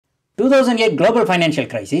2008 global financial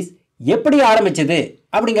crisis எப்படி ஆரம்பிச்சது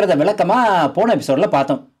அப்படிங்கிறத விளக்கமாக போன எபிசோடில்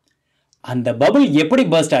பார்த்தோம். அந்த பபுள் எப்படி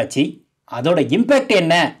பர்ஸ்ட் ஆச்சு, அதோட இம்பேக்ட்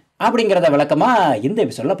என்ன அப்படிங்கிறத விளக்கமாக இந்த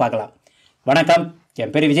எபிசோடில் பார்க்கலாம். வணக்கம்,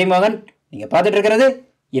 என் பேர் விஜய் மோகன். நீங்கள் பார்த்துட்டு இருக்கிறது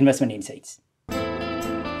இன்வெஸ்ட்மெண்ட் இன்சைட்ஸ்.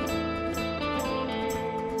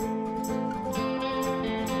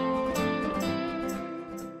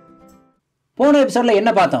 போன எபிசோடில்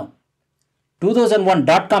என்ன பார்த்தோம்? 2001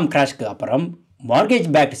 .com கிராஷ்க்கு அப்புறம் மார்கேஜ்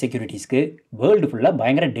பேக்டு செக்யூரிட்டிஸ்க்கு வேர்ல்டு ஃபுல்லாக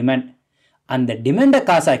பயங்கர டிமாண்ட். அந்த டிமாண்டை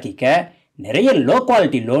காசாக்கிக்க நிறைய லோ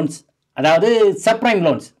குவாலிட்டி லோன்ஸ், அதாவது சப்ரைம்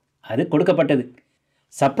லோன்ஸ் அது கொடுக்கப்பட்டது.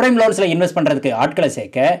 சப்ரைம் லோன்ஸில் இன்வெஸ்ட் பண்ணுறதுக்கு ஆட்களை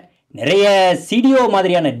சேர்க்க நிறைய சிடிஓ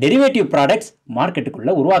மாதிரியான டெரிவேட்டிவ் ப்ராடக்ட்ஸ்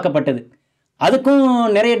மார்க்கெட்டுக்குள்ளே உருவாக்கப்பட்டது. அதுக்கும்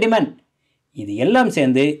நிறைய டிமாண்ட். இது எல்லாம்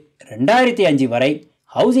சேர்ந்து 2005 வரை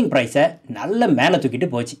ஹவுசிங் ப்ரைஸை நல்ல மேலே தூக்கிட்டு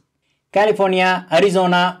போச்சு. கலிஃபோர்னியா,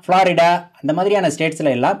 அரிசோனா, ஃப்ளாரிடா அந்த மாதிரியான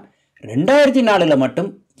ஸ்டேட்ஸில் எல்லாம் 2004 மட்டும்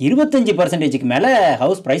 25% மேலே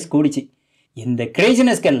ஹவுஸ் ப்ரைஸ் கூடிச்சு. இந்த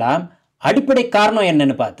கிரேசினஸ்க்கெல்லாம் அடிப்படை காரணம்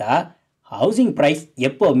என்னன்னு பார்த்தா, ஹவுசிங் ப்ரைஸ்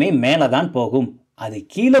எப்போவுமே மேலே தான் போகும், அது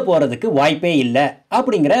கீழே போகிறதுக்கு வாய்ப்பே இல்லை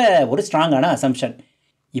அப்படிங்கிற ஒரு ஸ்ட்ராங்கான அசம்ஷன்.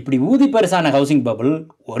 இப்படி ஊதி பெருசான ஹவுசிங் பபுள்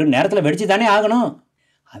ஒரு நேரத்தில் வெடிச்சு தானே ஆகணும்.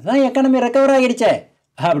 அதுதான் எக்கானமி ரெக்கவர் ஆகிடுச்சே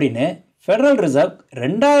அப்படின்னு ஃபெடரல் ரிசர்வ்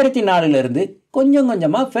 2004 கொஞ்சம்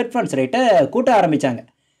கொஞ்சமாக ஃபெட் ஃபண்ட்ஸ் ரேட்டை கூட்ட ஆரம்பித்தாங்க.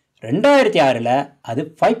 2006 அது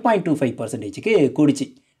 5.25%க்கு கூடிச்சு.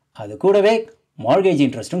 அது கூடவே mortgage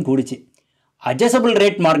இன்ட்ரெஸ்ட்டும் கூடிச்சு. Adjustable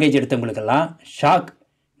rate mortgage எடுத்தவங்களுக்கெல்லாம் shock.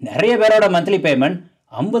 நிறைய பேரோட மந்த்லி பேமெண்ட்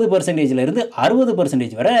 50%லேருந்து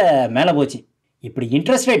 60% வரை மேலே போச்சு. இப்படி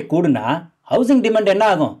இன்ட்ரெஸ்ட் ரேட் கூடுனா ஹவுசிங் டிமாண்ட் என்ன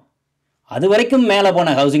ஆகும்? அது வரைக்கும் மேலே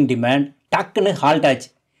போன ஹவுசிங் டிமாண்ட் டக்குன்னு ஹால்ட் ஆச்சு.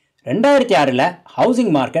 2006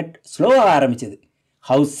 ஹவுசிங் மார்க்கெட் ஸ்லோவாக ஆரம்பிச்சது.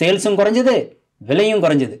 ஹவுஸ் சேல்ஸும் குறைஞ்சது, விலையும்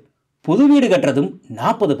குறைஞ்சது. புது வீடு கட்டுறதும்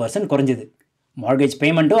 40% குறைஞ்சது. மார்கேஜ்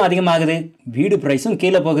பேமெண்ட்டும் அதிகமாகுது, வீடு ப்ரைஸும்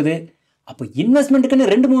கீழே போகுது. அப்போ இன்வெஸ்ட்மெண்ட்டுக்குன்னு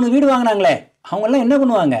 2-3 வீடு வாங்கினாங்களே, அவங்கெல்லாம் என்ன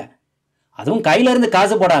பண்ணுவாங்க? அதுவும் கையிலேருந்து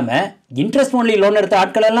காசு போடாமல் இன்ட்ரெஸ்ட் ஒன்லி லோன் எடுத்த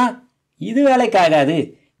ஆட்கள் எல்லாம் இது வேலைக்கு ஆகாது,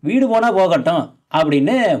 வீடு போனால் போகட்டும்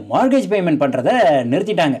அப்படின்னு மார்கேஜ் பேமெண்ட் பண்ணுறதை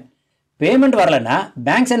நிறுத்திட்டாங்க. பேமெண்ட் வரலைன்னா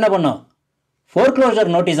பேங்க்ஸ் என்ன பண்ணும்? ஃபோர்க்ளோஷர்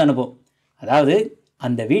நோட்டீஸ் அனுப்பும். அதாவது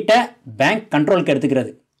அந்த வீட்டை பேங்க் கண்ட்ரோலுக்கு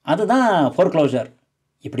எடுத்துக்கிறது, அதுதான் ஃபோர்க்ளோஷர்.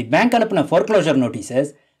 இப்படி பேங்க் அனுப்பின ஃபோர்க்ளோஷர் நோட்டீஸஸ்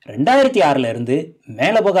 2006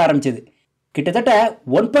 மேலே போக ஆரம்பிச்சது. கிட்டத்தட்ட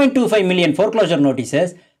 1.25 மில்லியன் ஃபோர்க்ளோஷர்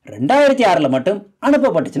நோட்டீஸஸ் 2006 மட்டும்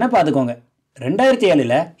அனுப்பப்பட்டுச்சுன்னா பார்த்துக்கோங்க.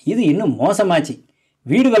 2007 இது இன்னும் மோசமாச்சு.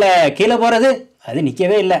 வீடு விலை கீழே போகிறது அது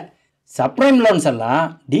நிற்கவே இல்லை. சப்ரைம் லோன்ஸ் எல்லாம்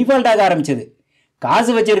டிஃபால்ட் ஆக ஆரம்பிச்சது.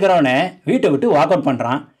 காசு வச்சிருக்கிறவனே வீட்டை விட்டு வாக் அவுட்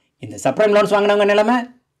பண்ணுறான். இந்த சப்ரைம் லோன்ஸ் வாங்கினவங்க நிலைமை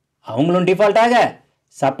அவங்களும் டிஃபால்ட் ஆக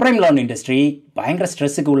சப்ரைம் லோன் இண்டஸ்ட்ரி பயங்கர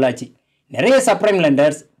ஸ்ட்ரெஸ்ஸுக்கு உள்ளாச்சு. நிறைய சப்ரைம்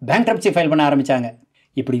லெண்டர்ஸ் பேங்க்ரப்சி ஃபைல் பண்ண ஆரம்பித்தாங்க.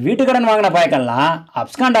 இப்படி வீட்டு கடன் வாங்கின பாய்க்கெல்லாம்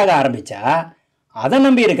அப்ஸ்காண்ட் ஆக ஆரம்பித்தா அதை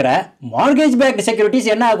நம்பி இருக்கிற மார்கேஜ் பேக்டு செக்யூரிட்டிஸ்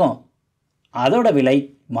என்ன ஆகும்? அதோட விலை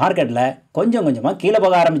மார்க்கெட்டில் கொஞ்சம் கொஞ்சமாக கீழே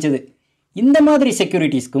போக ஆரம்பிச்சது. இந்த மாதிரி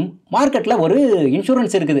செக்யூரிட்டிஸ்க்கும் மார்க்கெட்டில் ஒரு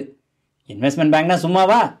இன்சூரன்ஸ் இருக்குது. இன்வெஸ்ட்மெண்ட் பேங்க்னா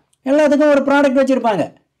சும்மாவா? எல்லாத்துக்கும் ஒரு ப்ராடக்ட் வச்சுருப்பாங்க.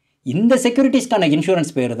 இந்த செக்யூரிட்டிஸ்க்கான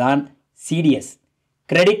இன்சூரன்ஸ் பேர் தான் சிடிஎஸ்,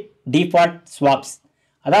 கிரெடிட் டிஃபால்ட் ஸ்வாப்ஸ்.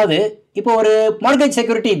 அதாவது இப்போ ஒரு மார்கேஜ்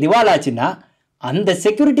செக்யூரிட்டி திவால் ஆச்சுன்னா அந்த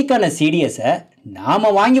செக்யூரிட்டிக்கான சிடிஎஸை நாம்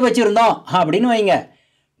வாங்கி வச்சுருந்தோம் அப்படின்னு வைங்க,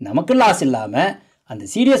 நமக்கு லாஸ் இல்லாமல் அந்த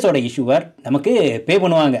சிடிஎஸோட இஷ்யூவர் நமக்கு பே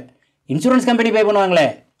பண்ணுவாங்க. இன்சூரன்ஸ் கம்பெனி பே பண்ணுவாங்களே,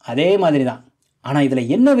 அதே மாதிரி தான். ஆனால்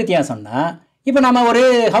இதில் என்ன வித்தியாசம்னா, இப்போ நம்ம ஒரு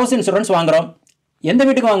ஹவுஸ் இன்சூரன்ஸ் வாங்குகிறோம். எந்த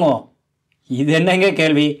வீட்டுக்கு வாங்குவோம்? இது என்னங்க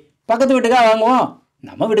கேள்வி? பக்கத்து வீட்டுக்காக வாங்குவோம்?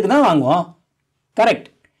 நம்ம வீட்டுக்கு தான் வாங்குவோம், கரெக்ட்.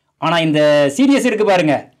 ஆனால் இந்த சிடிஎஸ் இருக்குது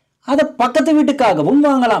பாருங்க, அதை பக்கத்து வீட்டுக்காகவும்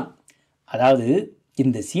வாங்கலாம். அதாவது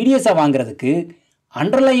இந்த சிடிஎஸை வாங்குறதுக்கு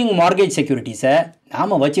அண்டர்லையிங் மார்கேஜ் செக்யூரிட்டிஸை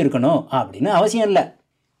நாம் வச்சுருக்கணும் அப்படின்னு அவசியம் இல்லை.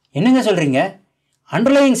 என்னங்க சொல்கிறீங்க?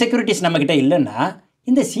 அண்டர்லையிங் செக்யூரிட்டிஸ் நம்மக்கிட்ட இல்லைன்னா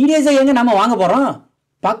இந்த சிடிஎஸை எங்கே நாம் வாங்க போகிறோம்?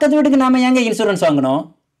 பக்கத்து வீட்டுக்கு நாம் எங்கே இன்சூரன்ஸ் வாங்கணும்?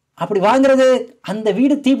 அப்படி வாங்குறது அந்த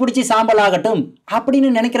வீடு தீப்பிடிச்சி சாம்பல் ஆகட்டும்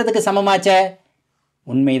அப்படின்னு நினைக்கிறதுக்கு சமமாச்சே.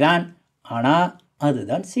 உண்மைதான், ஆனால்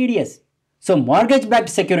அதுதான் CTS. So mortgage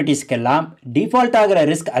fact செக்யூரிட்டிஸ்க்கெல்லாம் default ஆகிற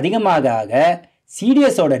ரிஸ்க் அதிகமாக ஆக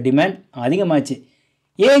சிடிஎஸோட டிமாண்ட் அதிகமாச்சு.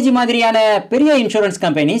 ஏஜ் மாதிரியான பெரிய இன்சூரன்ஸ்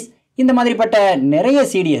கம்பெனிஸ் இந்த மாதிரிப்பட்ட நிறைய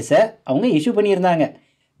சிடிஎஸை அவங்க இஷ்யூ பண்ணியிருந்தாங்க.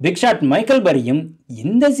 பிக் ஷாட் மைக்கேல் பரியும்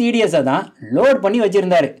இந்த சிடிஎஸை தான் லோட் பண்ணி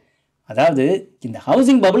வச்சுருந்தார். அதாவது இந்த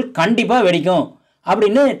ஹவுசிங் பபுள் கண்டிப்பாக வெடிக்கும்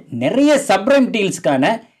அப்படின்னு நிறைய சப்ரைம்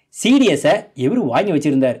டீல்ஸ்க்கான சிடிஎஸை இவர் வாங்கி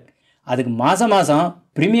வச்சுருந்தார். அதுக்கு மாதம் மாதம்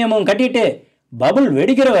ப்ரீமியமும் கட்டிட்டு பபுள்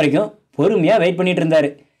வெடிக்கிற வரைக்கும் பொறுமையாக வெயிட் பண்ணிட்டு இருந்தார்.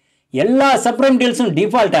 எல்லா சப்ரைம் டீல்ஸும்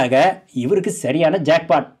டிஃபால்ட் ஆக இவருக்கு சரியான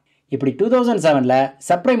ஜாக்பாட். இப்படி 2007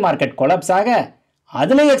 சப்ரைம் மார்க்கெட் கொலாப்ஸ் ஆக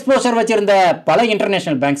அதில் எக்ஸ்போஷர் வச்சுருந்த பல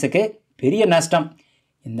இன்டர்நேஷ்னல் பேங்க்ஸுக்கு பெரிய நஷ்டம்.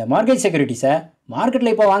 இந்த மார்க்கெட் செக்யூரிட்டிஸை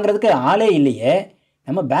மார்க்கெட்டில் இப்போ வாங்குறதுக்கு ஆளே இல்லையே,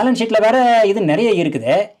 நம்ம பேலன்ஸ் ஷீட்டில் வேறு இது நிறைய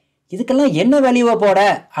இருக்குது, இதுக்கெல்லாம் என்ன வேல்யூவை போட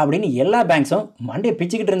அப்படின்னு எல்லா பேங்க்ஸும் மண்டையை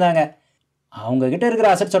பிச்சுக்கிட்டு இருந்தாங்க. அவங்கக்கிட்ட இருக்கிற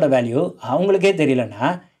அசட்ஸோட வேல்யூ அவங்களுக்கே தெரியலன்னா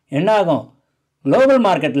என்ன ஆகும்? குளோபல்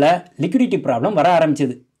மார்க்கெட்டில் லிக்விடிட்டி ப்ராப்ளம் வர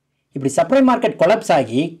ஆரம்பிச்சிது. இப்படி சப்ரைம் மார்க்கெட் கொலாப்ஸ்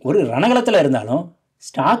ஆகி ஒரு ரணகலத்தில் இருந்தாலும்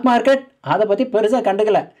ஸ்டாக் மார்க்கெட் அதை பற்றி பெருசாக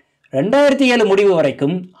கண்டுக்கலை. 2007 முடிவு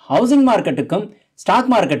வரைக்கும் ஹவுசிங் மார்க்கெட்டுக்கும் ஸ்டாக்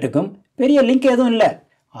மார்க்கெட்டுக்கும் பெரிய லிங்க் எதுவும் இல்லை.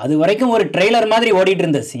 அது வரைக்கும் ஒரு ட்ரெய்லர் மாதிரி ஓடிட்டு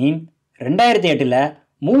இருந்த சீன் 2008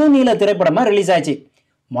 முழு நீள திரைப்படமாக ரிலீஸ் ஆச்சு.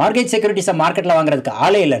 மார்க்கெட் செக்யூரிட்டிஸை மார்க்கெட்டில் வாங்குறதுக்கு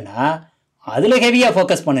ஆளே இல்லைன்னா அதில் ஹெவியாக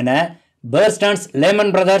ஃபோக்கஸ் பண்ணின ஸ்டர்ன்ஸ்,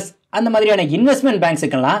 லேமன் பிரதர்ஸ் அந்த மாதிரியான இன்வெஸ்ட்மெண்ட்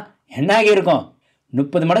பேங்க்ஸுக்கெல்லாம் என்னாகி இருக்கும்?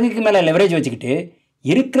 30 மடங்குக்கு மேலே லெவரேஜ் வச்சுக்கிட்டு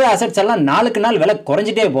இருக்கிற அசட்ஸ் எல்லாம் நாளுக்கு நாள் விலை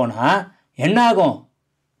குறைஞ்சிட்டே போனால் என்ன ஆகும்?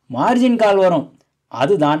 மார்ஜின் கால் வரும்.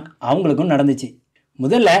 அதுதான் அவங்களுக்கும் நடந்துச்சு.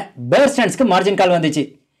 முதல்ல ஸ்டர்ன்ஸ்க்கு மார்ஜின் கால் வந்துச்சு.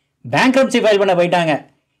 பேங்க்ரப்சி ஃபைல் பண்ண போயிட்டாங்க.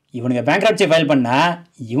 இவனுங்க பேங்க்ரப்சி ஃபைல் பண்ணால்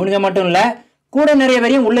இவனுங்க மட்டும் இல்லை, கூட நிறைய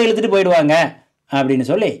பேரையும் உள்ளே இழுத்துட்டு போயிடுவாங்க அப்படின்னு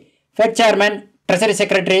சொல்லி ஃபெட் சேர்மன், ட்ரெஸரி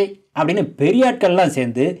செக்ரட்டரி அப்படின்னு பெரிய ஆட்கள்லாம்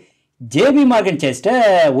சேர்ந்து ஜேபி மார்கன் சேஸ்ட்டை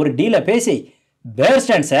ஒரு டீலை பேசி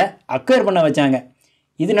ஸ்டர்ன்ஸை அக்வயர் பண்ண வச்சாங்க.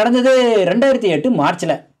 இது நடந்தது 2008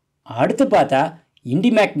 மார்ச்சில். அடுத்து பார்த்தா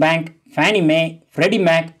இண்டிமேக் பேங்க், ஃபேனி மே, ஃப்ரெடி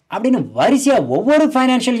மேக் அப்படின்னு வரிசையாக ஒவ்வொரு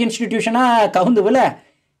ஃபைனான்ஷியல் இன்ஸ்டிடியூஷனாக கவுந்து வில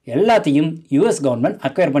எல்லாத்தையும் யூஎஸ் கவர்மெண்ட்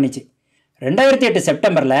அக்வயர் பண்ணிச்சு. 2008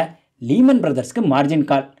 செப்டம்பரில் லீமன் பிரதர்ஸ்க்கு மார்ஜின்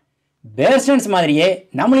கால். ஸ்டர்ன்ஸ் மாதிரியே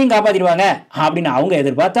நம்மளையும் காப்பாற்றிடுவாங்க அப்படின்னு அவங்க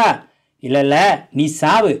எதிர்பார்த்தா, இல்லை நீ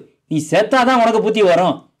சாவு, நீ செத்தாதான் உனக்கு புத்தி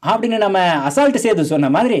வரும் அப்படின்னு நம்ம அசால்ட்டு சேர்த்து சொன்ன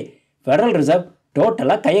மாதிரி ஃபெடரல் ரிசர்வ்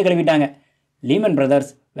டோட்டலாக கையை கழுவிட்டாங்க. லீமன் பிரதர்ஸ்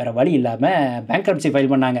வேறு வழி இல்லாமல் பேங்க்ரப்சி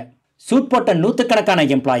ஃபைல் பண்ணாங்க. சூட் போட்ட நூற்றுக்கணக்கான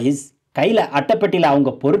எம்ப்ளாயீஸ் கையில் அட்டைப்பெட்டியில் அவங்க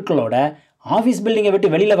பொருட்களோட ஆஃபீஸ் பில்டிங்கை விட்டு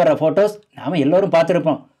வெளியில் வர ஃபோட்டோஸ் நாம் எல்லோரும்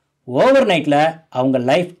பார்த்துருப்போம். ஓவர் நைட்டில் அவங்க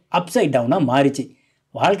லைஃப் அப்சைட் டவுனாக மாறிச்சு.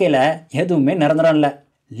 வாழ்க்கையில் எதுவுமே நிரந்தரம் இல்லை.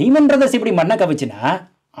 லீமன் பிரதர்ஸ் இப்படி மண்ணை கவிச்சுன்னா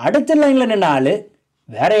அடுத்த லைனில் நின்ன ஆள்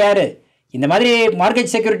வேற யார்? இந்த மாதிரி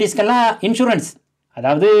மார்க்கெட் செக்யூரிட்டிஸ்க்கெல்லாம் இன்சூரன்ஸ்,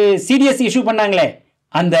 அதாவது சிடிஎஸ் இஷ்யூ பண்ணாங்களே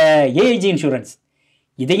அந்த ஏஐஜி இன்சூரன்ஸ்,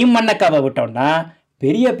 இதையும் மண்ணக்காவை விட்டோம்னா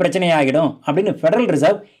பெரிய பிரச்சனையாகிடும் அப்படின்னு ஃபெடரல்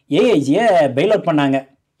ரிசர்வ் ஏஐஜியை பெயில் பண்ணாங்க.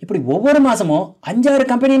 இப்படி ஒவ்வொரு மாதமும் 5-6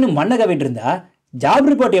 கம்பெனின்னு மண்ணை கவிட்டு இருந்தா ஜாப்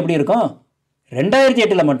ரிப்போர்ட் எப்படி இருக்கும்?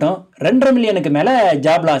 2008 மட்டும் 2.5 மில்லியனுக்கு மேலே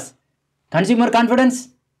ஜாப் லாஸ். கன்சியூமர் கான்ஃபிடன்ஸ்,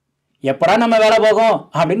 எப்படா நம்ம வேலை போகும்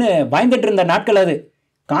அப்படின்னு பயந்துட்டு இருந்த நாட்கள் அது.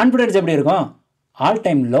 கான்ஃபிடன்ஸ் எப்படி இருக்கும்? ஆல்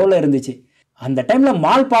டைம் லோவில் இருந்துச்சு. அந்த டைமில்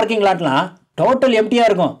மால் பார்க்கிங் லாட்லாம் டோட்டல் எம்டியாக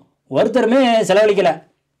இருக்கும், ஒருத்தருமே செலவழிக்கலை.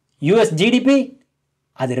 யூஎஸ் ஜிடிபி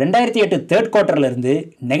அது 2008 தேர்ட் குவார்ட்டர்லேருந்து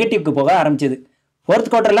நெகட்டிவ்க்கு போக ஆரம்பிச்சிது.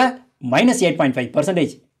 ஃபோர்த் குவார்ட்டரில்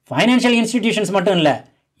 -8.5%. ஃபைனான்ஷியல் இன்ஸ்டிடியூஷன்ஸ் மட்டும் இல்லை,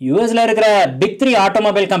 யூஎஸில் இருக்கிற big 3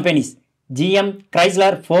 automobile companies GM,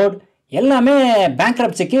 Chrysler, fort எல்லாமே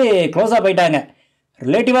பேங்க்ரப்சிக்கு க்ளோஸாக போயிட்டாங்க.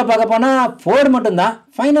 ரிலேட்டிவாக பார்க்க போனால் ஃபோர்ட் மட்டும்தான்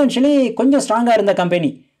ஃபைனான்ஷியலி கொஞ்சம் ஸ்ட்ராங்காக இருந்த கம்பெனி.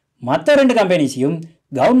 மற்ற 2 கம்பெனிஸையும்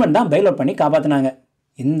கவர்மெண்ட் தான் பெயில் அவுட் பண்ணி காப்பாற்றினாங்க.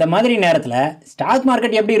 இந்த மாதிரி நேரத்தில் ஸ்டாக்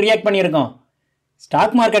மார்க்கெட் எப்படி ரியாக்ட் பண்ணியிருக்கோம்?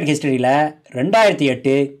 ஸ்டாக் மார்க்கெட் ஹிஸ்டரியில்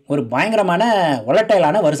 2008 ஒரு பயங்கரமான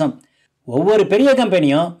வொலட்டைலான வருஷம். ஒவ்வொரு பெரிய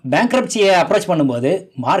கம்பெனியும் பேங்க்ரப்சியை அப்ரோச் பண்ணும்போது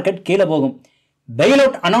மார்க்கெட் கீழே போகும். பெயில்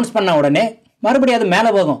அவுட் அனௌன்ஸ் பண்ண உடனே மறுபடியும் அது மேலே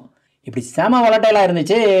போகும். இப்படி செம வொலட்டைலாக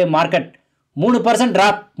இருந்துச்சு மார்க்கெட். 3%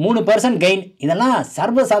 ட்ராப், 3% கெயின், இதெல்லாம்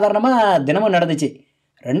சர்வசாதாரணமாக தினமும் நடந்துச்சு.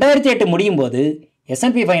 2008 முடியும் போது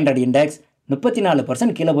S&P 500 இண்டெக்ஸ்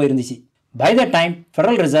 34% கீழே போயிருந்துச்சு. By the time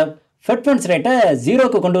federal reserve fed funds ரேட்டை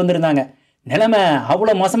 0க்கு கொண்டு வந்திருந்தாங்க. நிலைமை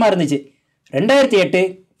அவ்வளோ மோசமாக இருந்துச்சு. 2008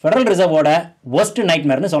 ஃபெடரல் ரிசர்வோட ஒஸ்ட்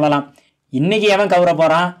நைட்மேர்னு சொல்லலாம். இன்றைக்கி எவன் கவர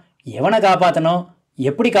போகிறான், எவனை காப்பாற்றணும்,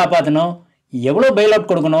 எப்படி காப்பாற்றணும், எவ்வளோ பெயில் அவுட்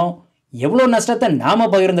கொடுக்கணும், எவ்வளோ நஷ்டத்தை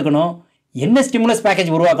நாம் பகிர்ந்துக்கணும், என்ன ஸ்டிமுலஸ்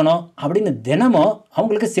பேக்கேஜ் உருவாக்கணும் அப்படின்னு தினமும்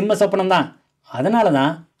அவங்களுக்கு சிம்ம சொப்பனம் தான். அதனால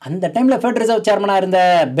தான் அந்த டைமில் ஃபெட் ரிசர்வ் சேர்மனாக இருந்த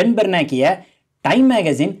pen பெர்னாக்கியை time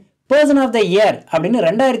magazine person of the year அப்படின்னு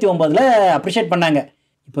 2009 அப்ரிஷியேட் பண்ணாங்க.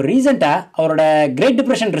 இப்போ ரீசெண்டாக அவரோட கிரேட்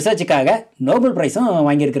டிப்ரெஷன் ரிசர்ச்சுக்காக நோபல் ப்ரைஸும்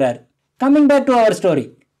வாங்கியிருக்கிறார். Coming back to our story,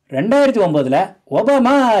 2009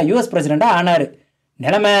 Obama US பிரசிடெண்ட்டாக ஆனார்.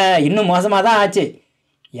 நிலைமை இன்னும் மோசமாக தான் ஆச்சு.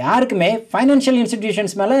 யாருக்குமே ஃபைனான்ஷியல்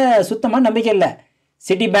இன்ஸ்டிடியூஷன்ஸ் மேலே சுத்தமாக நம்பிக்கை இல்லை.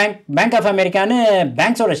 City bank, bank of அமெரிக்கான்னு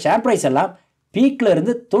பேங்க்ஸோட share price எல்லாம் பீக்கில்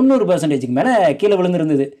இருந்து 90% மேலே கீழே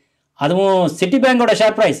விழுந்துருந்தது. அதுவும் சிட்டி பேங்கோட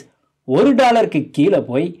ஷேர் ப்ரைஸ் $1 கீழே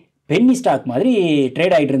போய் பென்னி ஸ்டாக் மாதிரி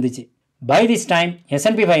ட்ரேட் ஆகிட்டு இருந்துச்சு. பை திஸ் டைம்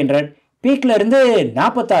S&P 500 பீக்கில் இருந்து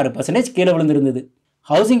 46% கீழே விழுந்துருந்தது.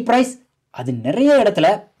 ஹவுசிங் ப்ரைஸ் அது நிறைய இடத்துல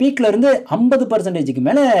பீக்கில் இருந்து 50%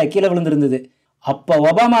 மேலே கீழே விழுந்துருந்தது. அப்போ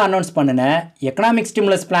ஒபாமா அனௌன்ஸ் பண்ணின எக்கனாமிக்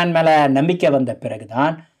ஸ்டிமுலஸ் பிளான் மேலே நம்பிக்கை வந்த பிறகு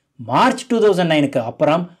தான் மார்ச் 2009க்கு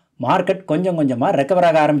அப்புறம் மார்க்கெட் கொஞ்சம் கொஞ்சமாக ரெக்கவர்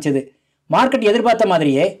ஆக ஆரம்பிச்சது. மார்க்கெட் எதிர்பார்த்த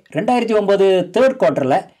மாதிரியே 2009 தேர்ட்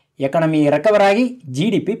குவார்ட்டரில் எக்கானமி ரெக்கவர் ஆகி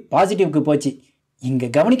ஜிடிபி பாசிட்டிவ்க்கு போச்சு. இங்கே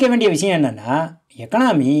கவனிக்க வேண்டிய விஷயம் என்னென்னா,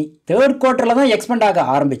 எக்கனாமி தேர்ட் குவார்ட்டரில் தான் எக்ஸ்பெண்ட் ஆக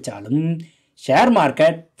ஆரம்பித்தாலும் share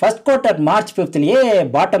market first quarter March 5லேயே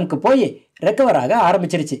பாட்டமுக்கு போய் ரெக்கவர் ஆக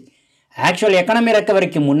ஆரம்பிச்சிருச்சு. ஆக்சுவல் எக்கனாமி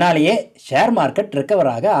ரெக்கவரிக்கு முன்னாலேயே ஷேர் மார்க்கெட் ரெக்கவர்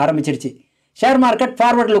ஆக ஆரம்பிச்சிருச்சு. ஷேர் மார்க்கெட்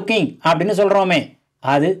ஃபார்வர்ட் லுக்கிங் அப்படின்னு சொல்கிறோமே,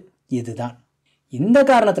 அது இதுதான். இந்த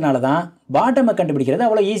காரணத்தினால தான் பாட்டமை கண்டுபிடிக்கிறது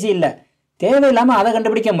அவ்வளோ ஈஸி இல்லை. தேவையில்லாமல் அதை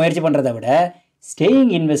கண்டுபிடிக்க முயற்சி பண்ணுறதை விட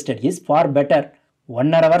staying invested is for better.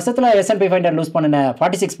 1.5 வருஷத்தில் S&P 500 லூஸ் பண்ணின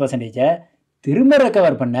 46% திரும்ப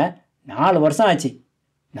ரெக்கவர் பண்ண 4 வருஷம் ஆச்சு.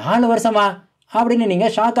 4 வருஷமா அப்படின்னு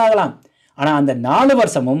நீங்கள் ஷாக் ஆகலாம். ஆனால் அந்த 4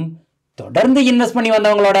 வருஷமும் தொடர்ந்து இன்வெஸ்ட் பண்ணி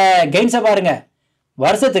வந்தவங்களோட கெயின்ஸை பாருங்கள்.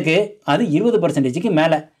 வருஷத்துக்கு அது 20%க்கு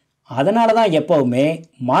மேலே. அதனால தான் எப்போவுமே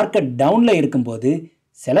மார்க்கெட் டவுனில் இருக்கும்போது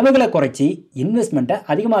செலவுகளை குறைச்சி இன்வெஸ்ட்மெண்ட்டை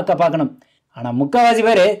அதிகமாக்க பார்க்கணும். ஆனால் முக்கால்வாசி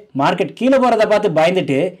பேர் மார்க்கெட் கீழே போகிறத பார்த்து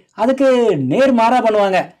பயந்துட்டு அதுக்கு நேர்மாறாக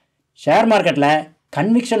பண்ணுவாங்க. ஷேர் மார்க்கெட்டில்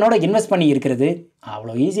கன்விக்ஷனோட இன்வெஸ்ட் பண்ணி இருக்கிறது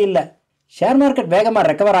அவ்வளோ ஈஸி இல்லை. ஷேர் மார்க்கெட் வேகமாக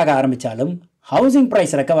ரெக்கவர் ஆக ஆரம்பித்தாலும் ஹவுசிங்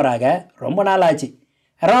ப்ரைஸ் ரெக்கவர் ஆக ரொம்ப நாள் ஆச்சு.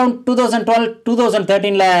 அரவுண்ட்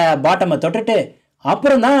 2012-2013 பாட்டமை தொட்டுட்டு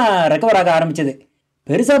அப்புறம் தான் ரெக்கவர் ஆக ஆரம்பிச்சது.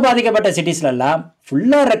 பெருசாக பாதிக்கப்பட்ட சிட்டிஸ்லெல்லாம்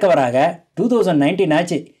ஃபுல்லாக ரெக்கவர் ஆக 2019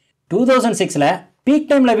 ஆச்சு. 2006 பீக்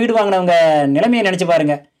டைமில் வீடு வாங்கினவங்க நிலைமையை நினச்சி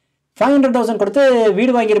பாருங்க. 500,000 கொடுத்து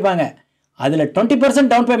வீடு வாங்கியிருப்பாங்க. அதில் 20%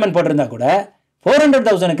 டவுன் பேமெண்ட் போட்டிருந்தா கூட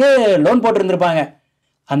 400,000க்கு லோன் போட்டிருந்துருப்பாங்க.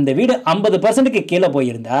 அந்த வீடு 50%க்கு கீழே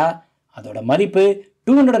போயிருந்தா அதோட மதிப்பு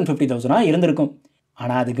 250,000 இருந்திருக்கும்.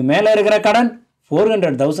 ஆனால் அதுக்கு மேலே இருக்கிற கடன்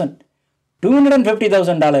 400,000.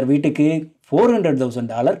 $250,000 வீட்டுக்கு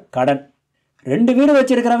 $400,000 கடன். 2 வீடு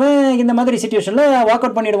வச்சிருக்கிறவன் இந்த மாதிரி சிச்சுவேஷனில் வாக்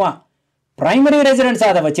அவுட் பண்ணிடுவான். பிரைமரி ரெசிடென்ஸ்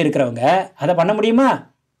அதை வச்சிருக்கிறவங்க அதை பண்ண முடியுமா?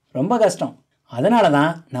 ரொம்ப கஷ்டம். அதனால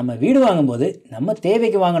தான் நம்ம வீடு வாங்கும்போது நம்ம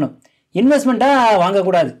தேவைக்கு வாங்கணும், இன்வெஸ்ட்மெண்ட்டாக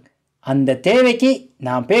வாங்கக்கூடாது. அந்த தேவைக்கு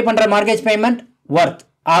நான் பே பண்ணுற மார்கேஜ் பேமெண்ட் ஒர்த்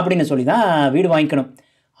அப்படின்னு சொல்லி தான் வீடு வாங்கிக்கணும்.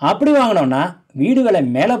 அப்படி வாங்கினோன்னா வீடு விலை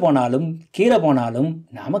மேலே போனாலும் கீழே போனாலும்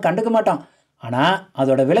நாம் கண்டுக்க மாட்டோம். ஆனால்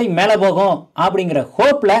அதோட விலை மேலே போகும் அப்படிங்கிற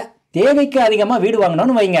ஹோப்பில் தேவைக்கு அதிகமாக வீடு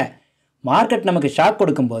வாங்கினோன்னு வைங்க, மார்க்கெட் நமக்கு ஷாக்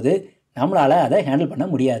கொடுக்கும்போது நம்மளால் அதை ஹேண்டில் பண்ண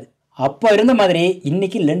முடியாது. அப்போ இருந்த மாதிரி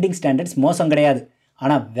இன்றைக்கி லெண்டிங் ஸ்டாண்டர்ட்ஸ் மோசம் கிடையாது.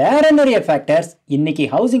 ஆனால் வேற நிறைய ஃபேக்டர்ஸ் இன்றைக்கி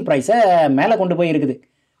ஹவுசிங் ப்ரைஸை மேலே கொண்டு போய் இருக்குது.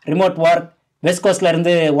 ரிமோட் ஒர்க், வெஸ்ட் கோஸ்டில்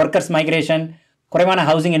இருந்து ஒர்க்கர்ஸ் மைக்ரேஷன், குறைவான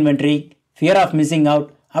housing inventory, fear of missing out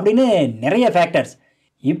அப்படின்னு நிறைய ஃபேக்டர்ஸ்.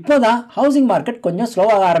 இப்போ தான் ஹவுசிங் மார்க்கெட் கொஞ்சம்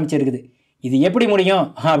ஸ்லோவாக ஆரம்பிச்சிருக்குது. இது எப்படி முடியும்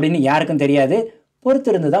அப்படின்னு யாருக்கும் தெரியாது,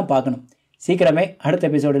 பொறுத்திருந்து தான் பார்க்கணும். சீக்கிரமே அடுத்த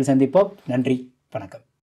எபிசோடில் சந்திப்போம். நன்றி, வணக்கம்.